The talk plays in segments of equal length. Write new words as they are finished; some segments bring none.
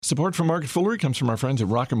Support for Market Foolery comes from our friends at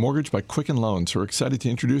Rocket Mortgage by Quicken Loans, who are excited to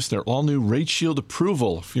introduce their all-new Rate Shield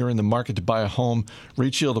Approval. If you're in the market to buy a home,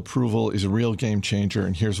 Rate Shield Approval is a real game changer,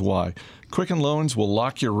 and here's why. Quicken Loans will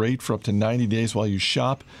lock your rate for up to 90 days while you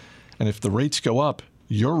shop, and if the rates go up,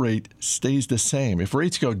 your rate stays the same. If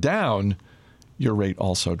rates go down, your rate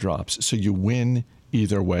also drops, so you win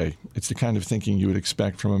either way. It's the kind of thinking you would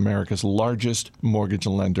expect from America's largest mortgage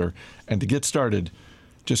lender. And to get started,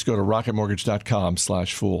 just go to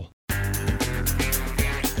rocketmortgage.com/fool.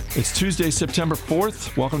 It's Tuesday, September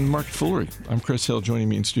 4th. Welcome to Market Foolery. I'm Chris Hill. Joining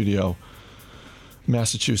me in studio,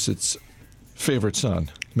 Massachusetts' favorite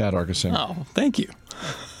son, Matt Argerson. Oh, thank you.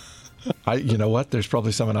 You know what? There's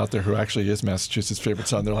probably someone out there who actually is Massachusetts' favorite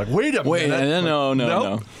son. They're like, wait a minute.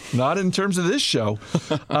 No. Not in terms of this show.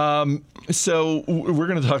 So we're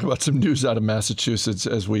going to talk about some news out of Massachusetts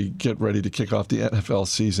as we get ready to kick off the NFL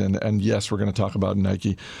season. And yes, we're going to talk about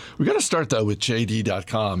Nike. We got to start, though, with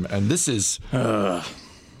JD.com. And this is...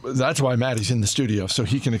 That's why Matt is in the studio, so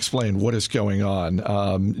he can explain what is going on.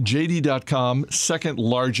 JD.com, second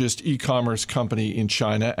largest e-commerce company in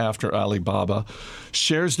China after Alibaba,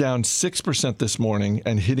 shares down 6% this morning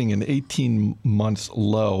and hitting an 18-month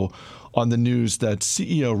low on the news that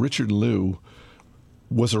CEO Richard Liu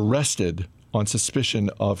was arrested on suspicion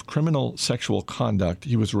of criminal sexual conduct.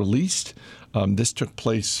 He was released. This took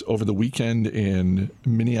place over the weekend in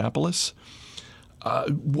Minneapolis.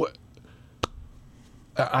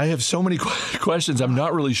 I have so many questions. I'm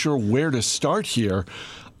not really sure where to start here.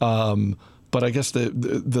 But I guess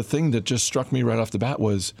the thing that just struck me right off the bat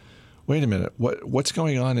was, wait a minute, what's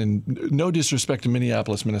going on in, no disrespect to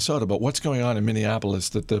Minneapolis, Minnesota, but what's going on in Minneapolis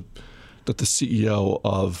that the CEO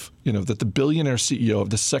of, that the billionaire CEO of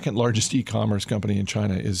the second largest e-commerce company in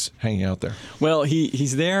China is hanging out there? Well,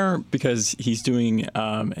 he's there because he's doing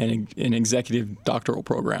an executive doctoral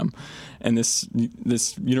program. And this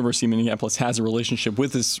university in Minneapolis has a relationship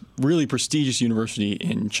with this really prestigious university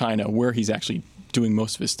in China where he's actually doing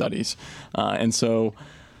most of his studies. And so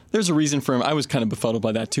there's a reason for him. I was kind of befuddled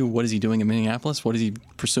by that, too. What is he doing in Minneapolis? What is he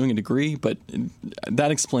pursuing a degree? But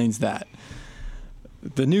that explains that.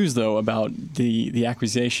 The news, though, about the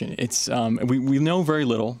accusation, it's we know very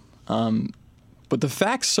little, but the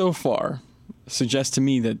facts so far suggest to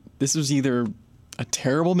me that this was either a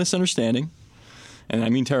terrible misunderstanding, and I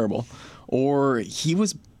mean terrible, or he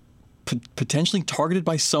was potentially targeted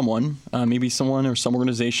by someone, maybe someone or some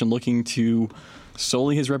organization looking to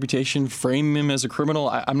sully his reputation, frame him as a criminal.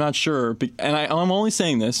 I'm not sure, and I'm only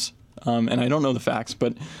saying this. And I don't know the facts,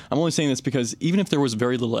 but I'm only saying this because even if there was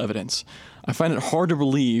very little evidence, I find it hard to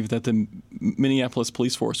believe that the Minneapolis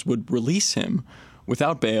police force would release him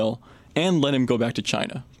without bail and let him go back to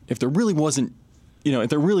China if there really wasn't, if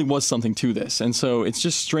there really was something to this. And so it's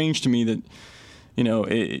just strange to me that,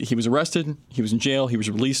 he was arrested, he was in jail, he was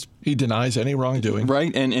released. He denies any wrongdoing.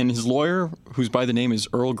 Right, and his lawyer, whose by the name is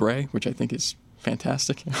Earl Grey, which I think is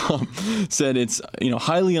fantastic, said it's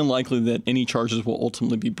highly unlikely that any charges will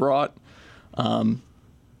ultimately be brought.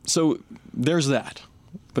 So there's that.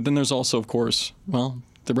 But then there's also, of course,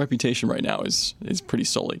 the reputation right now is pretty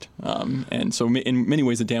sullied. And so in many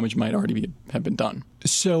ways the damage might already have been done.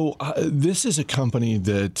 So this is a company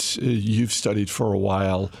that you've studied for a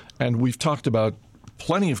while, and we've talked about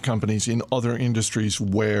plenty of companies in other industries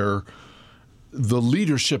where the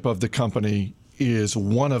leadership of the company is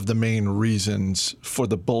one of the main reasons for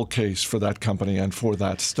the bull case for that company and for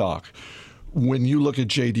that stock. When you look at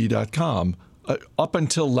JD.com, up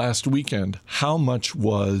until last weekend, how much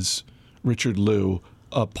was Richard Liu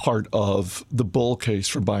a part of the bull case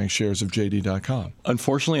for buying shares of JD.com?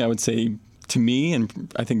 Unfortunately, I would say, to me,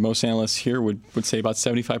 and I think most analysts here would say about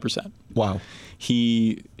 75%. Wow.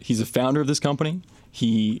 He's a founder of this company.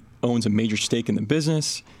 He owns a major stake in the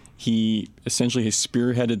business. He essentially has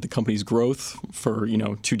spearheaded the company's growth for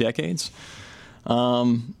 2 decades.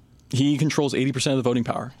 He controls 80% of the voting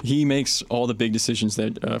power. He makes all the big decisions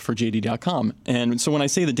that for JD.com. And so when I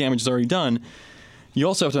say the damage is already done, you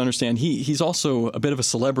also have to understand he's also a bit of a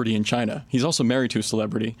celebrity in China. He's also married to a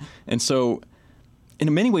celebrity. And so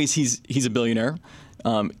in many ways, he's a billionaire.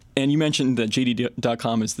 And you mentioned that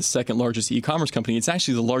JD.com is the second largest e-commerce company. It's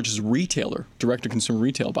actually the largest retailer, direct-to-consumer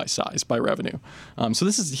retail by size, by revenue. So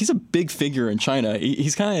he's a big figure in China.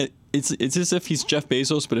 He's kind of it's as if he's Jeff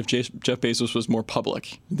Bezos, but if Jeff Bezos was more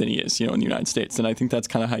public than he is, in the United States. And I think that's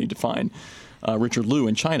kind of how you define Richard Liu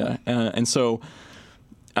in China. And so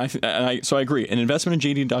I agree. An investment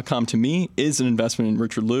in JD.com to me is an investment in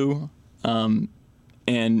Richard Liu. And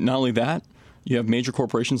not only that, you have major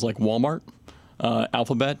corporations like Walmart,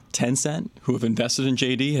 Alphabet, Tencent, who have invested in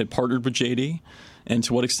JD, had partnered with JD. And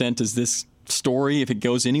to what extent does this story, if it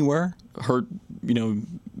goes anywhere, hurt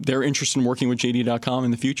their interest in working with JD.com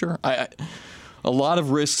in the future. A lot of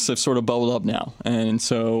risks have sort of bubbled up now, and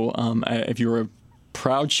so if you're a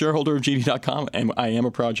proud shareholder of JD.com, and I am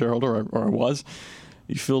a proud shareholder, or I was,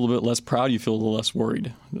 you feel a little bit less proud, you feel a little less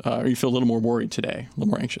worried, or you feel a little more worried today, a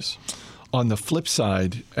little more anxious. On the flip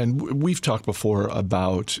side, and we've talked before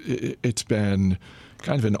about it's been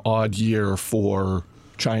kind of an odd year for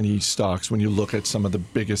Chinese stocks. When you look at some of the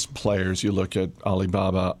biggest players, you look at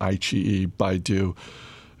Alibaba, iQIYI, Baidu,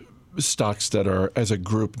 stocks that are, as a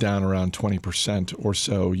group, down around 20% or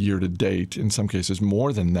so year to date, in some cases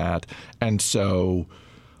more than that. And so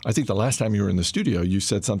I think the last time you were in the studio, you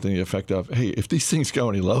said something to the effect of, hey, if these things go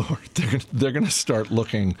any lower, they're going to start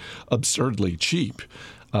looking absurdly cheap.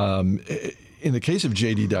 In the case of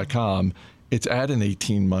JD.com, it's at an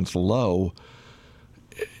 18-month low.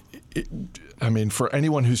 I mean, for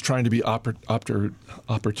anyone who's trying to be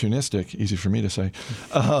opportunistic, easy for me to say,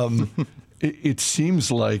 it seems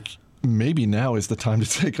like maybe now is the time to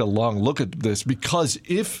take a long look at this, because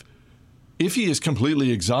if he is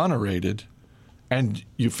completely exonerated and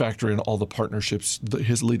you factor in all the partnerships,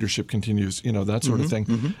 his leadership continues, that sort of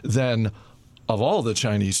thing, then of all the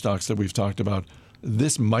Chinese stocks that we've talked about,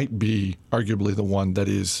 this might be arguably the one that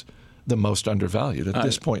is the most undervalued at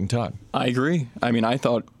this point in time. I agree. I mean, I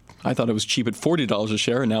thought it was cheap at $40 a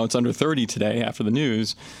share, and now it's under $30 today after the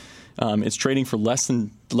news. It's trading for less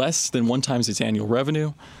than 1 times its annual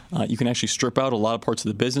revenue. You can actually strip out a lot of parts of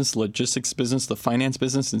the business, the logistics business, the finance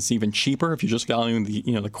business, and it's even cheaper if you're just valuing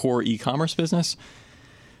the core e-commerce business.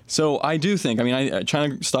 So I do think,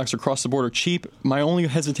 China stocks across the board are cheap. My only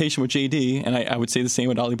hesitation with JD, and I would say the same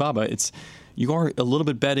with Alibaba, you are a little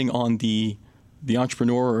bit betting on the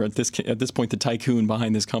entrepreneur, or at this point the tycoon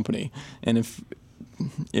behind this company. And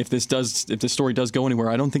if this story does go anywhere,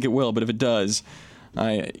 I don't think it will, but if it does,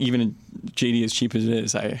 even JD as cheap as it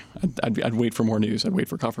is, I'd wait for more news. I'd wait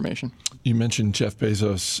for confirmation. You mentioned Jeff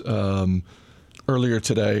Bezos earlier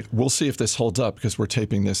today. We'll see if this holds up, because we're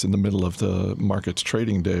taping this in the middle of the market's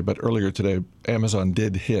trading day. But earlier today, Amazon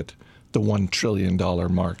did hit the $1 trillion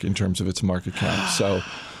mark in terms of its market cap. So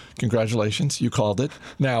congratulations, you called it.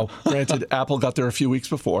 Now, granted, Apple got there a few weeks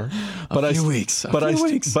before. But I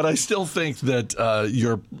still think that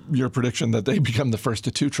your prediction that they become the first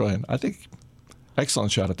to $2 trillion, I think,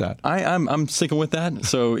 excellent shot at that. I'm sticking with that.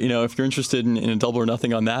 So, if you're interested in a double or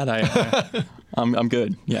nothing on that, I'm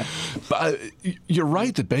good. Yeah. But you're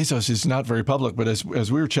right that Bezos is not very public. But as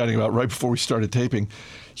we were chatting about right before we started taping,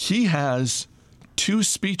 he has 2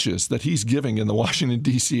 speeches that he's giving in the Washington,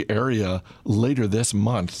 D.C. area later this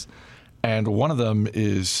month. And one of them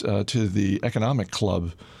is to the Economic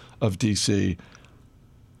Club of D.C.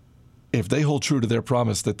 If they hold true to their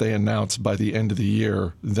promise that they announce by the end of the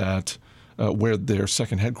year that where their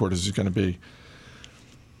second headquarters is going to be,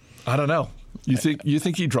 I don't know. You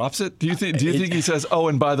think he drops it? Do you think he says, "Oh,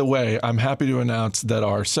 and by the way, I'm happy to announce that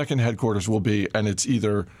our second headquarters will be," and it's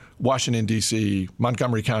either Washington, D.C.,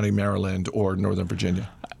 Montgomery County, Maryland, or Northern Virginia?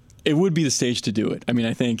 It would be the stage to do it. I mean,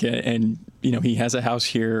 I think, and he has a house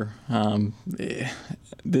here. I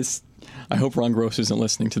hope Ron Gross isn't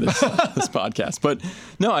listening to this this podcast, but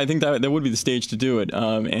no, I think that would be the stage to do it.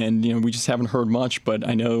 And we just haven't heard much, but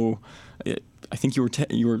I know. I think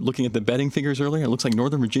you were looking at the betting figures earlier. It looks like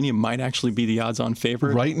Northern Virginia might actually be the odds-on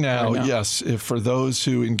favorite right now. Yes, for those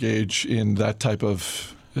who engage in that type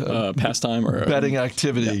of pastime or betting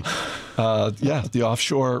activity, the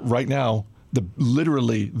offshore right now,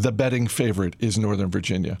 literally the betting favorite is Northern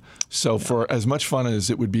Virginia. So for as much fun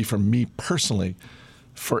as it would be for me personally,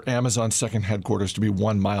 for Amazon's second headquarters to be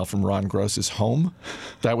 1 mile from Ron Gross's home,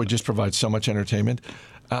 that would just provide so much entertainment.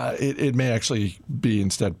 It may actually be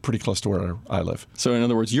instead pretty close to where I live. So in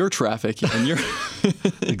other words, your traffic and your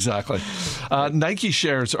exactly. Nike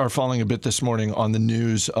shares are falling a bit this morning on the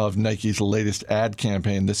news of Nike's latest ad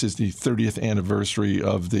campaign. This is the 30th anniversary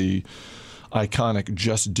of the iconic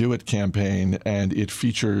Just Do It campaign, and it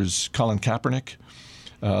features Colin Kaepernick.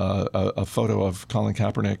 A photo of Colin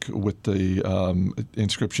Kaepernick with the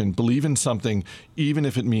inscription, "Believe in something, even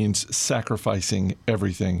if it means sacrificing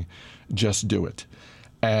everything, just do it."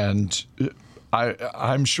 And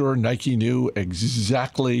I'm sure Nike knew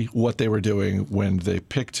exactly what they were doing when they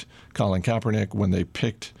picked Colin Kaepernick, when they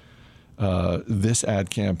picked this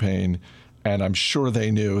ad campaign. And I'm sure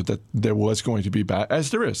they knew that there was going to be,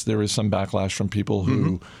 as there is some backlash from people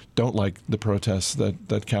who don't like the protests that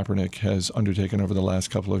Kaepernick has undertaken over the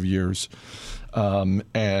last couple of years. Even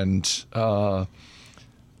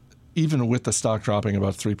with the stock dropping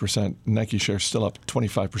about 3%, Nike shares still up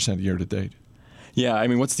 25% year to date. Yeah, I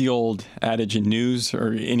mean, what's the old adage in news,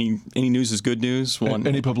 or any news is good news?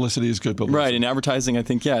 Any publicity is good publicity. Right, in advertising, I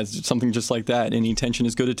think, yeah, it's something just like that. Any attention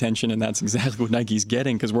is good attention, and that's exactly what Nike's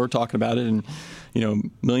getting, because we're talking about it, and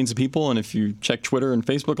millions of people. And if you check Twitter and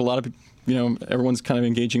Facebook, a lot of everyone's kind of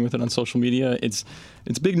engaging with it on social media. It's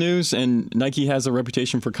big news, and Nike has a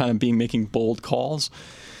reputation for kind of making bold calls.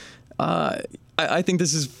 I think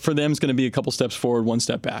this is, for them, is going to be a couple steps forward, one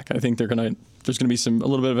step back. I think there's going to be a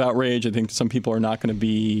little bit of outrage. I think some people are not going to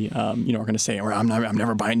be, are going to say, I'm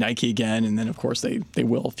never buying Nike again. And then, of course, they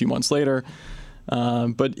will a few months later.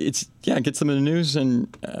 But it gets them in the news,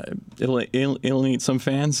 and it'll alienate some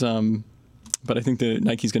fans. But I think that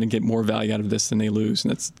Nike's going to get more value out of this than they lose.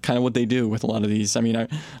 And that's kind of what they do with a lot of these. I mean, I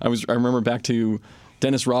remember back to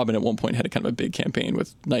Dennis Rodman at one point had a kind of a big campaign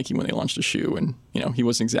with Nike when they launched a shoe, and he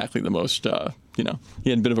wasn't exactly the most, he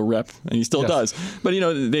had a bit of a rep, and he still does. But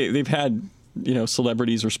they've had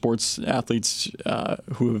celebrities or sports athletes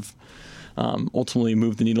who have ultimately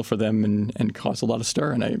moved the needle for them and caused a lot of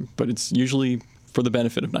stir. But it's usually for the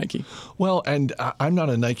benefit of Nike. Well, and I'm not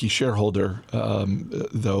a Nike shareholder,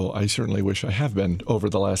 though I certainly wish I have been over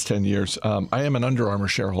the last 10 years. I am an Under Armour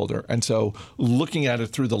shareholder. And so looking at it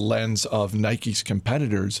through the lens of Nike's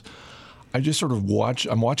competitors, I just sort of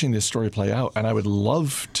I'm watching this story play out, and I would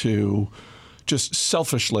love to, just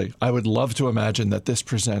selfishly, I would love to imagine that this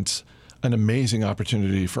presents an amazing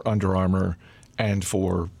opportunity for Under Armour and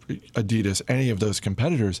for Adidas, any of those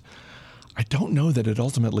competitors. I don't know that it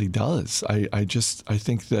ultimately does. I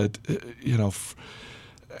think that,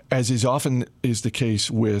 as is often is the case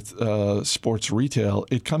with sports retail,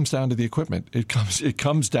 it comes down to the equipment. It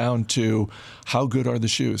comes down to how good are the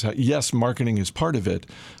shoes. Yes, marketing is part of it,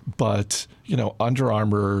 but Under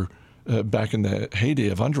Armour, back in the heyday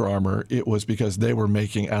of Under Armour, it was because they were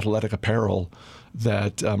making athletic apparel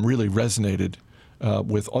that really resonated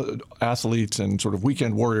with athletes and sort of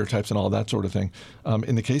weekend warrior types and all that sort of thing.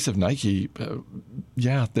 In the case of Nike,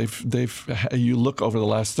 they've you look over the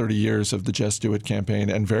last 30 years of the Just Do It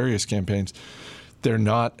campaign and various campaigns, they're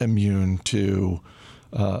not immune to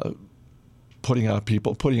putting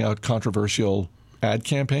out controversial ad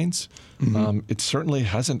campampagns. Mm-hmm. It certainly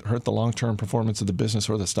hasn't hurt the long-term performance of the business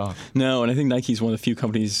or the stock. No, and I think Nike's one of the few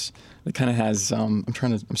companies that kind of has, I'm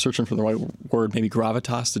searching for the right word, maybe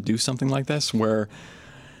gravitas to do something like this, where,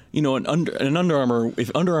 an Under Armour,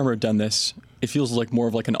 if Under Armour had done this, it feels like more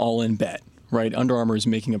of like an all-in bet, right? Under Armour is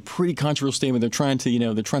making a pretty controversial statement. They're trying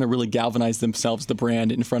to really galvanize themselves, the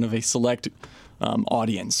brand, in front of a select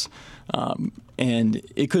audience. And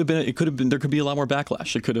it could have been, there could be a lot more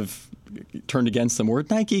backlash. It could have turned against them. Where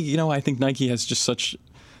Nike, I think Nike has just such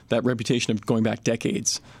that reputation of going back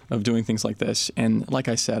decades of doing things like this. And like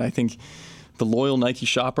I said, I think the loyal Nike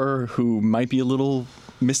shopper who might be a little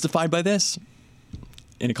mystified by this,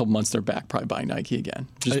 in a couple months they're back probably buying Nike again,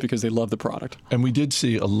 just because they love the product. And we did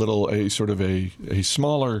see a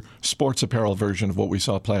smaller sports apparel version of what we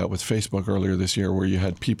saw play out with Facebook earlier this year, where you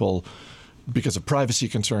had people, because of privacy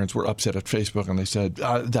concerns, were upset at Facebook, and they said,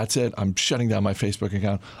 that's it, I'm shutting down my Facebook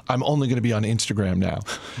account. I'm only going to be on Instagram now.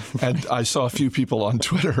 And I saw a few people on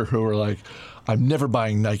Twitter who were like, I'm never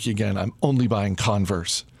buying Nike again. I'm only buying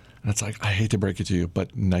Converse. And it's like, I hate to break it to you,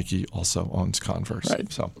 but Nike also owns Converse.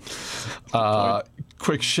 Right. So,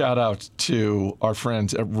 quick shout out to our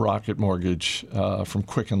friends at Rocket Mortgage from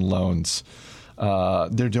Quicken Loans.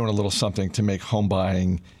 They're doing a little something to make home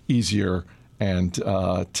buying easier and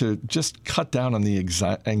to just cut down on the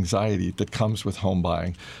anxiety that comes with home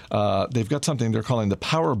buying. They've got something they're calling the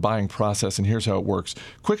Power Buying Process, and here's how it works.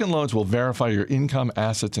 Quicken Loans will verify your income,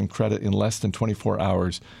 assets, and credit in less than 24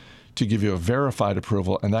 hours to give you a verified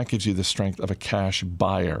approval, and that gives you the strength of a cash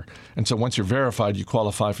buyer. And so once you're verified, you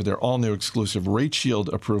qualify for their all-new exclusive Rate Shield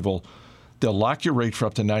approval. They'll lock your rate for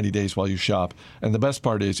up to 90 days while you shop. And the best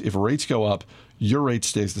part is, if rates go up, your rate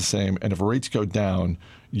stays the same. And if rates go down,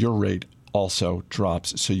 your rate also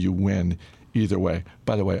drops, so you win either way.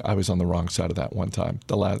 By the way, I was on the wrong side of that one time.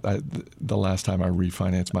 The last time I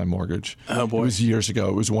refinanced my mortgage. Oh, boy. It was years ago.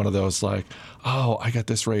 It was one of those like, oh, I got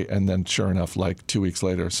this rate. And then sure enough, like 2 weeks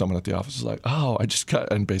later, someone at the office was like, oh, I just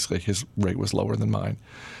cut. And basically his rate was lower than mine.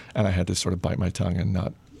 And I had to sort of bite my tongue and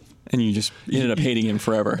not. And you ended up hating him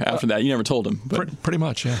forever after that. You never told him. But. Pretty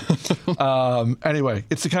much, yeah. Anyway,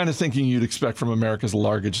 it's the kind of thinking you'd expect from America's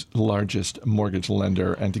largest mortgage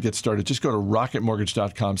lender. And to get started, just go to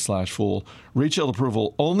rocketmortgage.com/fool. Rate Shield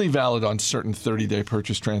approval only valid on certain 30-day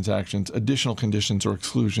purchase transactions. Additional conditions or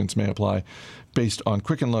exclusions may apply based on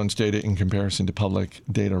Quicken Loans data in comparison to public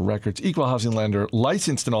data records. Equal housing lender,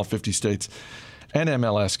 licensed in all 50 states.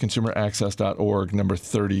 NMLS, consumeraccess.org, number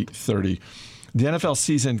 3030. The NFL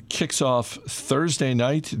season kicks off Thursday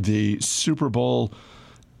night. The Super Bowl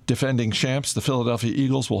defending champs, the Philadelphia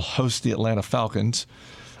Eagles, will host the Atlanta Falcons.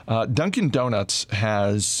 Dunkin' Donuts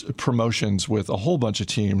has promotions with a whole bunch of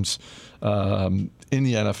teams in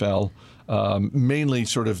the NFL, mainly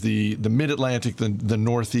sort of the Mid-Atlantic, the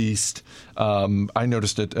Northeast. I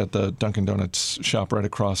noticed it at the Dunkin' Donuts shop right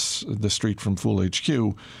across the street from Fool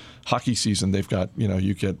HQ. Hockey season, they've got,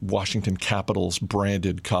 you get Washington Capitals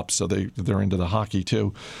branded cups, so they're into the hockey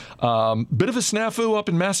too. Bit of a snafu up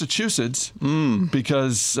in Massachusetts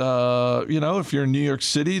because, if you're in New York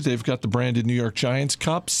City, they've got the branded New York Giants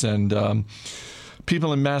cups, and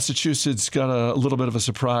people in Massachusetts got a little bit of a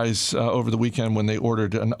surprise over the weekend when they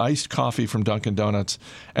ordered an iced coffee from Dunkin' Donuts,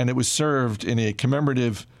 and it was served in a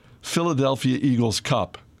commemorative Philadelphia Eagles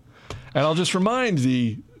cup. And I'll just remind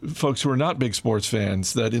the folks who are not big sports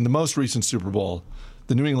fans that in the most recent Super Bowl,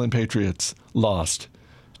 the New England Patriots lost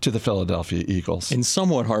to the Philadelphia Eagles. In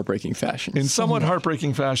somewhat heartbreaking fashion.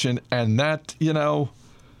 Heartbreaking fashion. And that,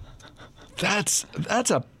 that's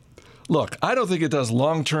a... Look, I don't think it does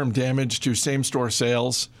long-term damage to same-store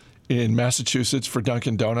sales in Massachusetts for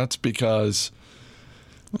Dunkin' Donuts because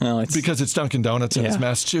it's Dunkin' Donuts and it's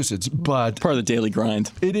Massachusetts. But part of the daily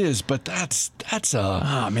grind. It is, but that's a...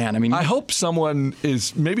 Oh, man. I mean, I hope someone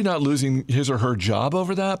is maybe not losing his or her job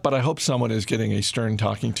over that, but I hope someone is getting a stern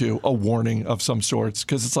talking to, a warning of some sorts,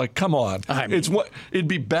 because it's like, come on. It'd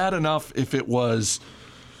be bad enough if it was,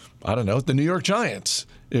 I don't know, the New York Giants.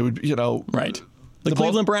 It would, Right. The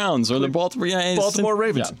Cleveland Browns or the Baltimore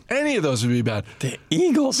Ravens. Yeah. Any of those would be bad. The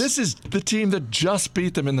Eagles. This is the team that just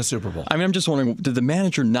beat them in the Super Bowl. I mean, I'm just wondering, did the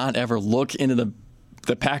manager not ever look into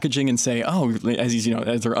the packaging and say,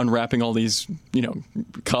 as they're unwrapping all these,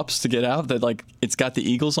 cups to get out, that it's got the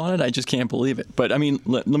Eagles on it? I just can't believe it. But I mean,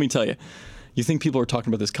 let me tell you, you think people are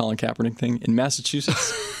talking about this Colin Kaepernick thing in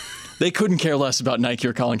Massachusetts? They couldn't care less about Nike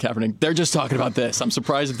or Colin Kaepernick. They're just talking about this. I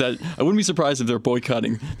wouldn't be surprised if they're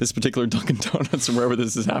boycotting this particular Dunkin' Donuts and wherever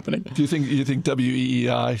this is happening. Do you think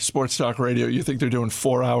WEEI, Sports Talk Radio, you think they're doing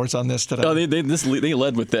 4 hours on this today? Oh, they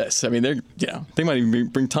led with this. I mean, they might even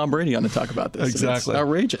bring Tom Brady on to talk about this. Exactly. It's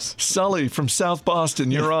outrageous. Sully from South Boston,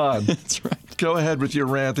 you're on. That's right. Go ahead with your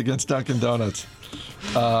rant against Dunkin' Donuts.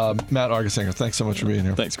 Matt Argersinger, thanks so much for being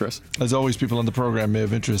here. Thanks, Chris. As always, people on the program may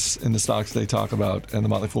have interests in the stocks they talk about, and the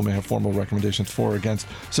Motley Fool may have formal recommendations for or against.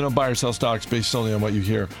 So don't buy or sell stocks based solely on what you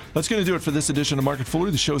hear. That's going to do it for this edition of Market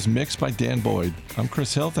Foolery. The show is mixed by Dan Boyd. I'm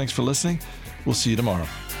Chris Hill. Thanks for listening. We'll see you tomorrow.